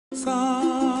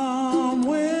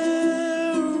Somewhere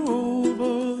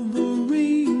over the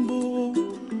rainbow,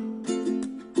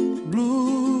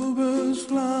 bluebirds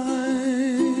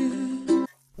fly.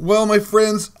 Well, my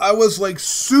friends, I was like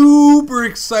super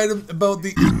excited about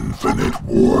the Infinite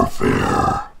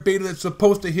Warfare beta that's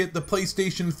supposed to hit the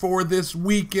PlayStation 4 this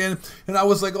weekend, and I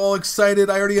was like all excited.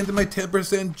 I already entered my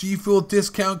 10% G Fuel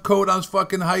discount code. I was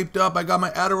fucking hyped up. I got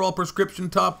my Adderall prescription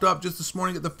topped up just this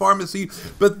morning at the pharmacy,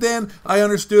 but then I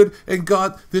understood and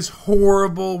got this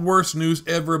horrible, worst news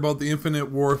ever about the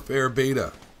Infinite Warfare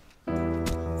beta.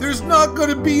 There's not going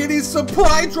to be any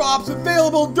supply drops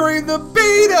available during the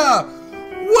beta!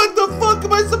 What the fuck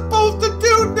am I supposed to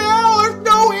do now? There's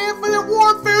no Infinite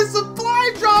Warfare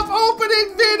supply drop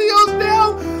opening videos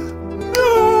now! No!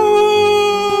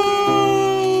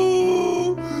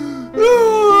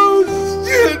 Oh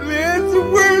shit, man! It's the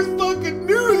worst fucking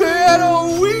news I had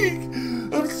all week!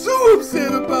 I'm so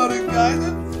upset about it, guys!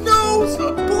 There's no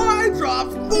supply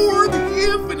drops for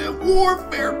the Infinite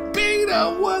Warfare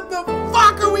beta! What the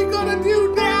fuck are we gonna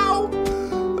do now?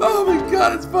 Oh my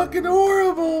god, it's fucking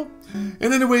horrible!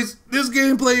 And anyways, this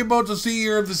gameplay you're about to see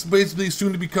here, this is basically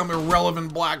soon to become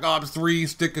irrelevant Black Ops 3,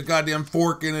 stick a goddamn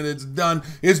fork in it, it's done,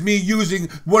 is me using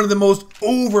one of the most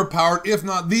overpowered, if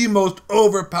not the most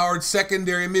overpowered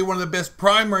secondary, and maybe one of the best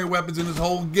primary weapons in this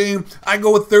whole game. I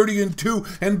go with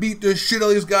 30-2 and beat the shit out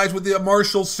of these guys with the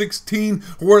Marshall 16,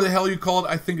 or whatever the hell you call it.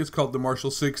 I think it's called the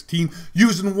Marshall 16,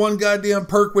 using one goddamn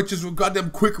perk, which is a goddamn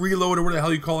quick reload, or whatever the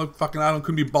hell you call it. Fucking, I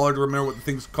couldn't be bothered to remember what the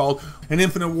thing's called. And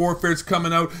Infinite Warfare's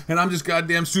coming out, and I'm just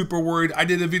goddamn super worried. I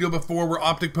did a video before where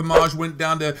Optic Pomage went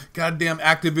down to goddamn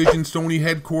Activision Sony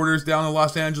headquarters down in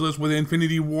Los Angeles with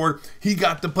Infinity Ward. He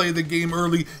got to play the game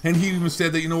early, and he even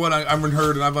said that, you know what, I've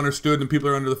heard and I've understood, and people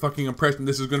are under the fucking impression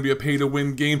this is going to be a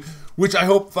pay-to-win game, which I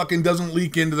hope fucking doesn't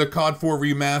leak into the COD 4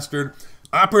 Remastered.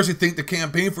 I personally think the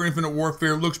campaign for Infinite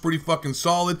Warfare looks pretty fucking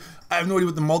solid. I have no idea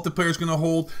what the multiplayer is going to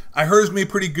hold. I heard it's going to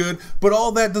be pretty good, but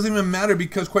all that doesn't even matter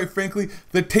because, quite frankly,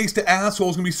 the taste of asshole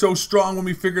is going to be so strong when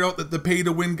we figure out that the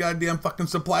pay-to-win goddamn fucking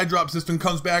supply drop system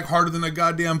comes back harder than a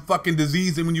goddamn fucking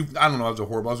disease. And when you, I don't know, that was a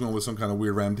horrible, I was going with some kind of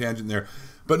weird random tangent there.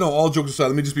 But no, all jokes aside,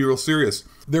 let me just be real serious.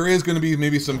 There is going to be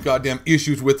maybe some goddamn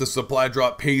issues with the supply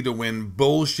drop pay-to-win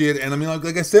bullshit. And I mean,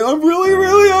 like I said, I'm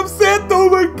really upset. Oh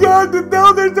my god, that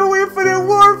now there's no Infinite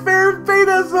Warfare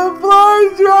beta supply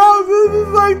drops. This is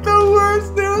like the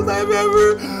worst news I've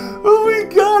ever... Oh my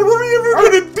god, what are we ever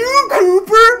going to do,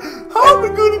 Cooper? How are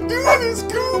we going to do this,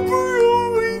 Cooper?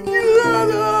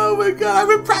 Oh my god, I've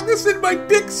been practicing my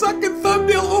dick-sucking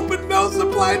thumbnail open mouth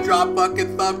supply drop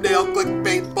fucking thumbnail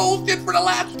clickbait bullshit for the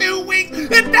last 2 weeks,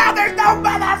 and now there's no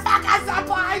motherfucking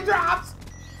supply drops!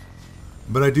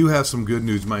 But I do have some good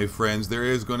news, my friends. There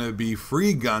is going to be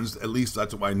free guns, at least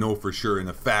that's what I know for sure, in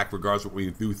a fact, regardless of what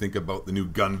we do think about the new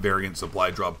gun variant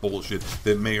supply drop bullshit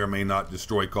that may or may not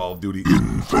destroy Call of Duty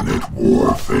Infinite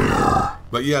Warfare.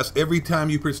 But yes, every time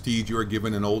you prestige, you are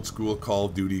given an old school Call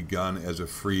of Duty gun as a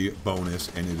free bonus,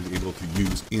 and it is able to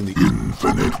use in the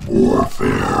Infinite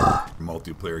Warfare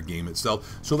multiplayer game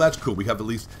itself. So that's cool. We have at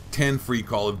least 10 free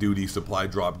Call of Duty supply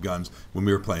drop guns when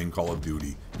we were playing Call of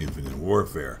Duty Infinite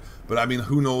Warfare. But I mean,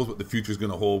 who knows what the future is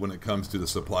going to hold when it comes to the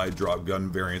supply drop gun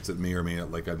variants that may or may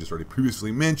not, like I've just already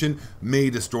previously mentioned, may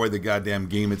destroy the goddamn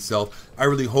game itself. I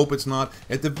really hope it's not.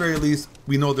 At the very least,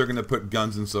 we know they're going to put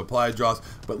guns in supply drops,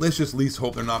 but let's just at least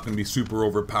hope they're not going to be super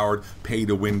overpowered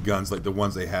pay-to-win guns like the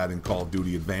ones they had in Call of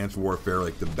Duty Advanced Warfare,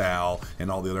 like the BAL and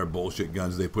all the other bullshit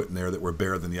guns they put in there that were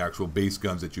better than the actual base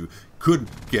guns that you could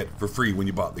get for free when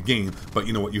you bought the game. But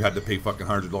you know what, you had to pay fucking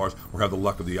hundreds of dollars or have the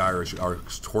luck of the Irish or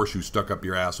horseshoe stuck up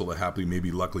your asshole to happily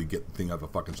maybe luckily get the thing out of a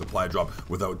fucking supply drop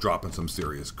without dropping some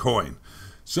serious coin.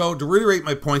 So, to reiterate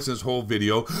my points in this whole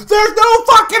video, there's no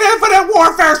fucking Infinite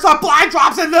Warfare supply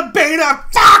drops in the beta!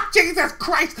 Fuck! Jesus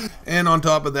Christ! And on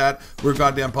top of that, we're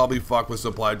goddamn probably fucked with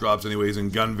supply drops anyways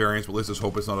and gun variants, but let's just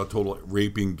hope it's not a total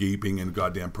raping, gaping, and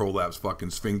goddamn prolapse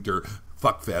fucking sphincter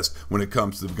fuckfest when it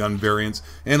comes to the gun variants.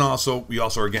 And also, we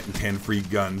also are getting 10 free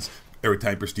guns. Every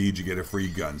time prestige, you get a free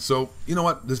gun. So, you know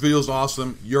what? This video is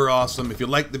awesome. You're awesome. If you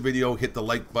liked the video, hit the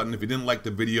like button. If you didn't like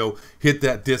the video, hit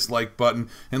that dislike button.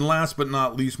 And last but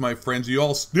not least, my friends, you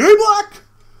all stay black!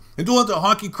 And don't let the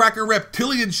honky cracker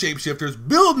reptilian shapeshifters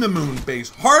building the moon base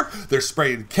harp. They're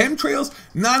spraying chemtrails.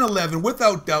 9/11,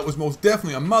 without doubt, was most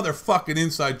definitely a motherfucking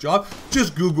inside job.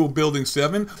 Just Google Building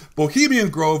 7. Bohemian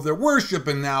Grove, they're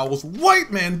worshiping owls.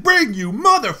 White men, bring you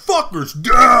motherfuckers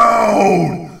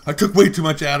down! I took way too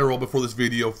much Adderall before this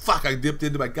video. Fuck, I dipped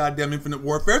into my goddamn Infinite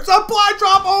Warfare supply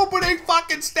drop opening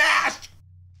fucking stash!